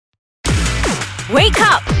Wake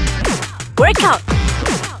up! Workout!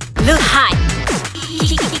 Look hot!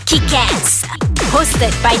 Kick ass!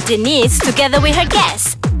 Hosted by Denise together with her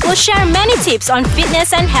guests. We'll share many tips on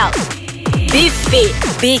fitness and health. Be fit,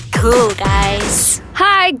 be cool, guys.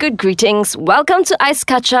 Hi, good greetings. Welcome to Ice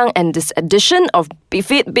Kacang and this edition of Be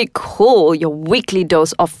Fit, Be Cool, your weekly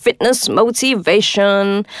dose of fitness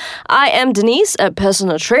motivation. I am Denise, a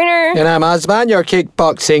personal trainer. And I'm Azman, your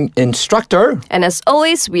kickboxing instructor. And as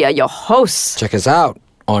always, we are your hosts. Check us out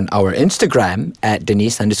on our Instagram at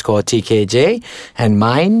Denise_TKJ and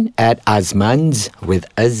mine at Azmans with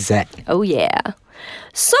a Z. Oh, yeah.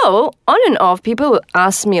 So, on and off, people will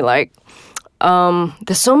ask me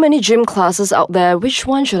there's so many gym classes out there. Which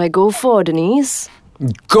one should I go for, Denise?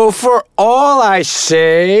 Go for all, I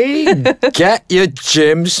say. Get your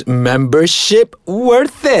gym's membership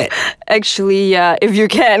worth it. Actually, yeah, if you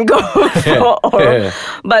can, go for all.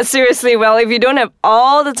 But seriously, well, if you don't have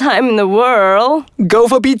all the time in the world... Go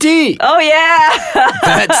for PT. Oh, yeah.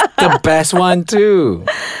 That's the best one, too.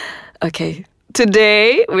 Okay,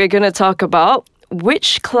 today we're going to talk about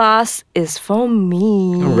which class is for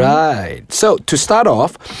me. Right. So, to start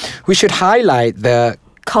off, we should highlight the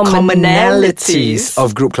commonalities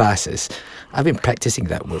of group classes. I've been practicing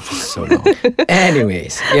that word for so long.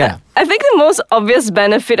 Anyways, yeah. I think the most obvious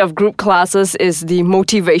benefit of group classes is the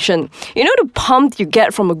motivation. You know, the pump you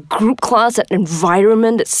get from a group class, that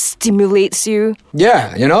environment that stimulates you?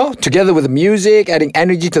 Yeah, together with the music, adding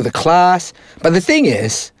energy to the class. But the thing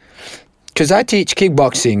is, because I teach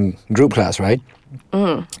kickboxing group class, right?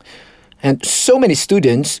 And so many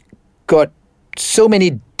students got so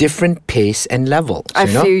many different pace and levels. I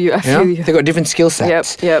feel you. They got different skill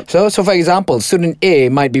sets. Yep. So for example, student A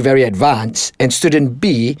might be very advanced and student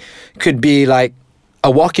B could be like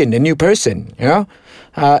a walk-in, a new person,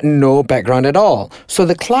 no background at all. So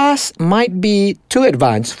the class might be too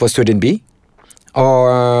advanced for student B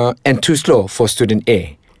and too slow for student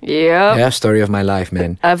A. Yeah, story of my life,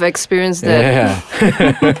 man. I've experienced that.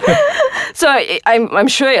 Yeah. So I'm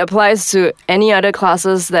sure it applies to any other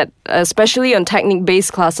classes that, especially on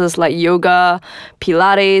technique-based classes like yoga,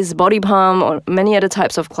 Pilates, body pump, or many other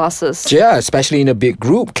types of classes. Yeah, especially in a big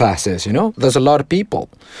group classes, there's a lot of people.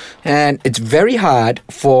 And it's very hard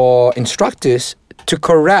for instructors to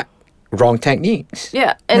correct wrong techniques.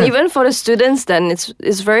 Yeah, and even for the students, then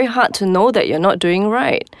it's very hard to know that you're not doing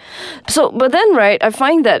right. But then, right, I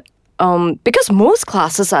find that because most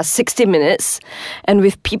classes are 60 minutes, and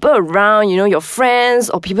with people around, your friends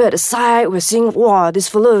or people at the side, we're seeing, wow, this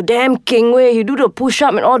fellow damn king way, he do the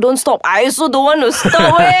push-up and all, don't stop. I also don't want to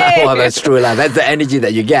stop. Well, that's true. That's the energy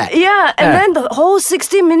that you get. Yeah, and then the whole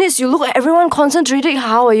 60 minutes, you look at everyone concentrating.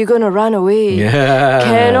 How are you going to run away? Yeah.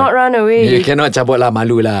 Cannot run away. You cannot cabut lah,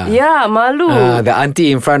 malu lah. Yeah, malu. The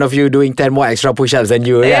auntie in front of you doing 10 more extra push-ups than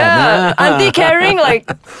you. Yeah, auntie carrying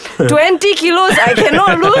 20 kilos, I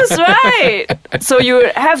cannot lose, right? So you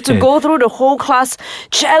have to go through the whole class,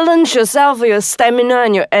 challenge yourself for your stamina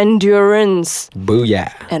and your endurance. Booyah.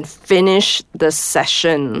 And finish the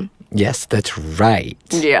session. Yes, that's right.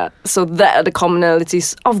 Yeah, so that are the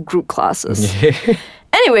commonalities of group classes.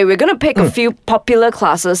 Anyway, we're going to pick a few popular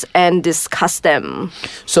classes and discuss them.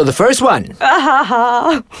 So the first one.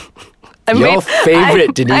 Your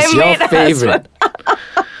favorite, Denise, your favorite.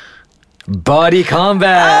 Body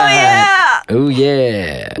combat. Oh, yeah. Oh,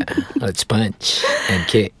 yeah. Let's punch and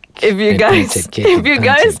kick. If you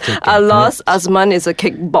guys are lost, Azman is a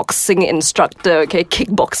kickboxing instructor, okay?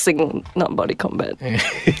 Kickboxing, not body combat.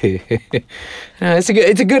 It's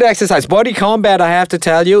a good exercise. Body combat, I have to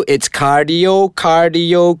tell you, it's cardio.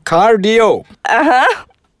 Uh-huh.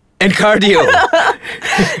 And cardio.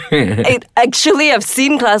 Actually, I've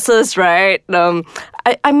seen classes, right?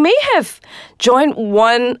 I may have joined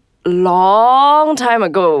one long time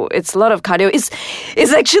ago. It's a lot of cardio. It's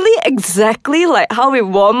actually exactly like how we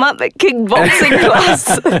warm up at kickboxing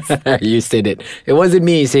classes. You said it. It wasn't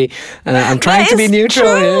me, see. I'm trying to be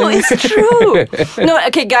neutral. It's true. No,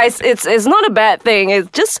 okay, guys, it's not a bad thing.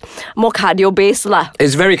 It's just more cardio-based lah.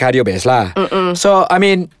 It's very cardio-based lah. So, I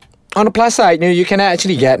mean, on the plus side, you can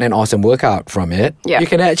actually get an awesome workout from it. Yeah. You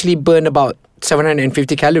can actually burn about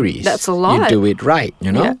 750 calories. That's a lot. You do it right,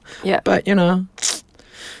 Yeah. But,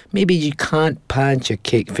 maybe you can't punch or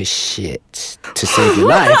kick for shit to save your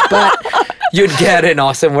life, but you'd get an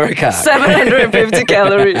awesome workout. 750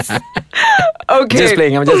 calories.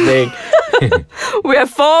 Okay. I'm just playing. We have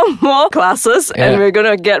 4 more classes and we're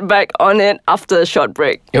going to get back on it after a short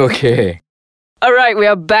break. Okay. All right, we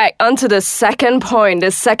are back onto the second point. The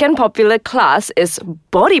second popular class is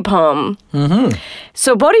body pump.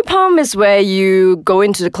 So body pump is where you go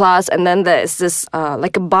into the class and then there's this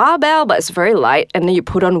like a barbell, but it's very light. And then you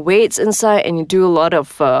put on weights inside and you do a lot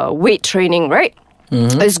of weight training, right?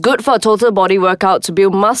 It's good for a total body workout to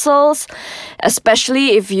build muscles,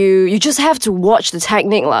 especially if you just have to watch the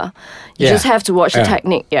technique lah. You just have to watch the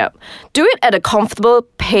technique, Do it at a comfortable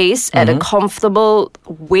pace, at a comfortable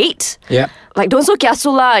weight. Yeah. Like, don't so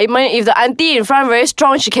kiasu lah. If the auntie in front very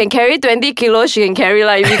strong, she can carry 20 kilos, she can carry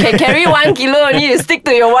like. If you can carry 1 kilo only, you stick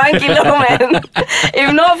to your 1 kilo, man.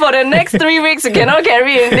 If not, for the next 3 weeks, you cannot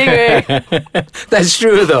carry anything, right? That's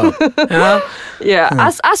true though. Huh? Yeah,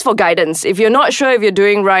 ask for guidance. If you're not sure if you're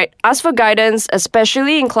doing right, ask for guidance,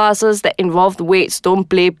 especially in classes that involve weights. Don't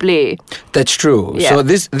play. That's true. Yeah. So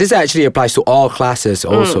this actually applies to all classes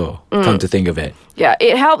also, come to think of it. Yeah,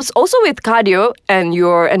 it helps also with cardio and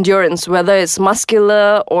your endurance, whether it's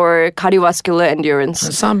muscular or cardiovascular endurance.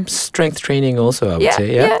 Some strength training also, I would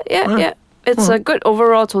say. Yeah. It's a good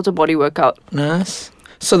overall total body workout. Nice.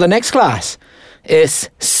 So the next class is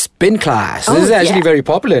spin class. This is actually very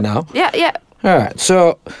popular now. Yeah. All right.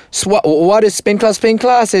 So what is spin class? Spin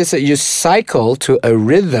class is that you cycle to a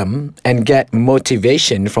rhythm and get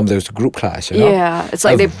motivation from those group class. You know? Yeah, it's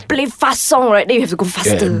like they play fast song, right? Then you have to go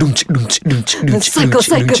faster. Cycle,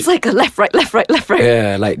 left, right.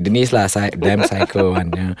 Yeah, like Denise last damn cycle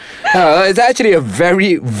one. Yeah. It's actually a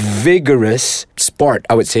very vigorous sport,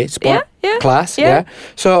 I would say. Class. Yeah.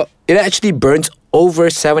 So it actually burns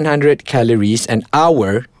over 700 calories an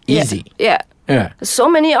hour easy. Yeah. So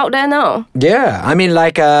many out there now. Yeah, I mean,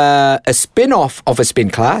 like a spin-off of a spin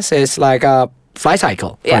class is like a fly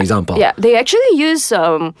cycle, for example. Yeah, they actually use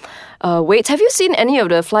weights. Have you seen any of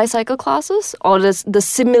the fly cycle classes or the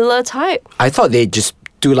similar type? I thought they just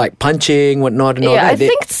do like punching, whatnot, and all that. I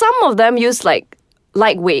think some of them use like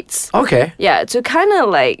light weights. Okay. Yeah, to kind of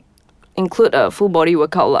like include a full body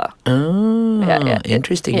workout lah. Oh,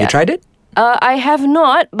 interesting. You tried it? I have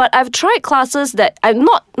not, but I've tried classes that I'm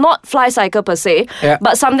not fly cycle per se,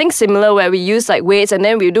 but something similar where we use like weights and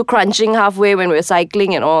then we do crunching halfway when we're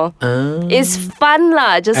cycling and all. It's fun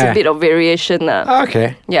lah, just a bit of variation lah.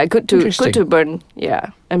 Okay. Yeah, good to burn.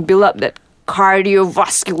 Yeah, and build up that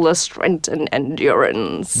cardiovascular strength and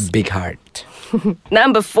endurance. Big heart.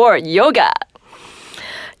 Number 4, yoga.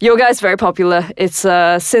 Yoga is very popular. It's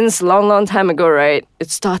since long time ago, right? It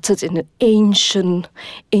started in an ancient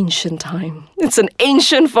time. It's an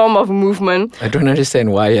ancient form of movement. I don't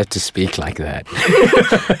understand why you have to speak like that.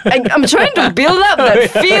 I'm trying to build up that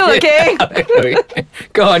feel, okay?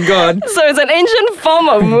 Go on. So it's an ancient form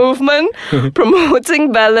of movement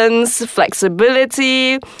promoting balance,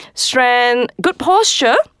 flexibility, strength, good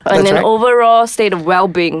posture, and an overall state of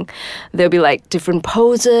well-being. There'll be like different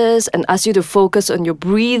poses and ask you to focus on your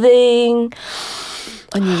breathing,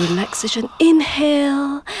 on your relaxation.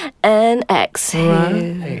 Inhale and exhale.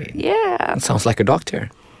 Right. Yeah. It sounds like a doctor.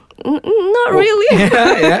 Not really.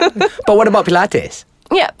 Yeah. But what about Pilates?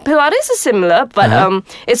 Yeah, Pilates is similar, but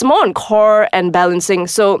it's more on core and balancing.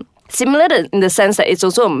 So similar in the sense that it's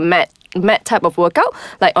also a mat type of workout,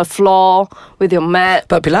 like a floor with your mat.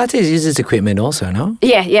 But Pilates uses equipment also, no?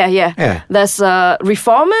 Yeah. There's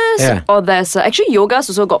reformers, or there's actually yoga's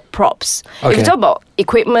also got props. Okay. If you talk about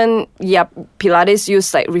equipment, Pilates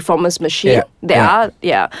use like reformers machine. But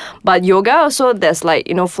yoga also there's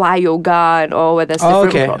like fly yoga and all where there's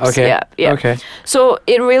different props. Okay. So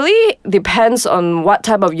it really depends on what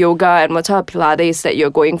type of yoga and what type of Pilates that you're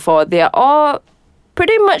going for. They are all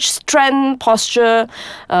pretty much strength, posture,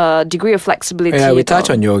 degree of flexibility. Yeah, we touched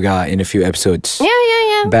on yoga in a few episodes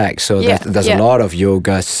back. So there's a lot of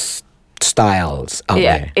yoga styles out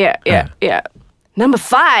there. Yeah. Number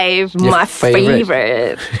 5, my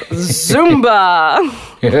favorite. Zumba.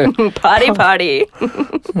 Party. Party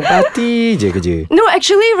je kerja. No,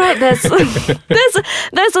 actually, right, there's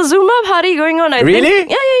a Zumba party going on. I really? think.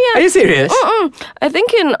 Yeah. Are you serious? I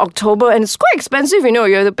think in October, and it's quite expensive,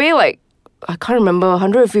 you have to pay like, I can't remember,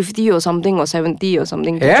 150 or something or 70 or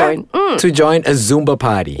something to join. To join a Zumba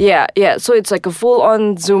party. Yeah. So it's like a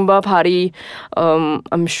full-on Zumba party.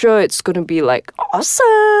 I'm sure it's going to be like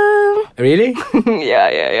awesome. Really?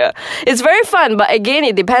 Yeah. It's very fun, but again,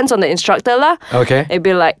 it depends on the instructor lah. Okay. It'd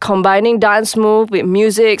be like combining dance move with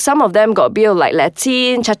music. Some of them got a bit of like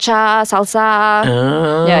Latin, cha-cha, salsa.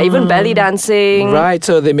 Yeah, even belly dancing. Right,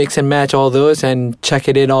 so they mix and match all those and check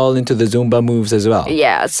it in all into the Zumba moves as well.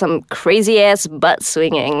 Yeah, some crazy ass butt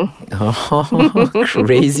swinging.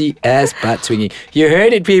 Crazy ass butt swinging. You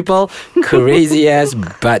heard it, people. Crazy ass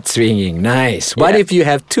butt swinging. Nice. What if you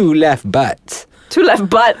have 2 left butts? Two left,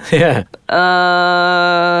 but Yeah.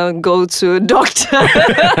 go to a doctor.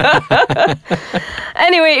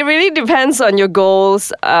 Anyway, it really depends on your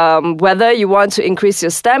goals. Whether you want to increase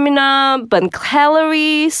your stamina, burn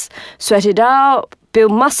calories, sweat it out,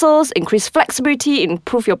 build muscles, increase flexibility,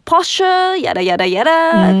 improve your posture, yada yada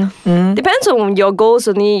yada. Depends on your goals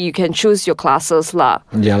only. You can choose your classes lah.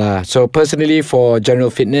 Yeah lah. So personally, for general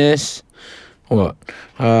fitness, what?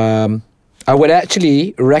 I would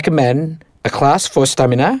actually recommend a class for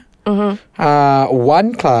stamina,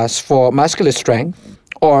 one class for muscular strength,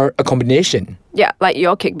 or a combination. Yeah, like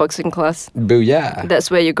your kickboxing class. Booyah. That's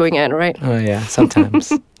where you're going at, right? Oh yeah,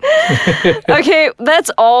 sometimes. Okay, that's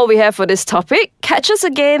all we have for this topic. Catch us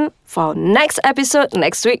again for our next episode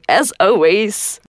next week, as always.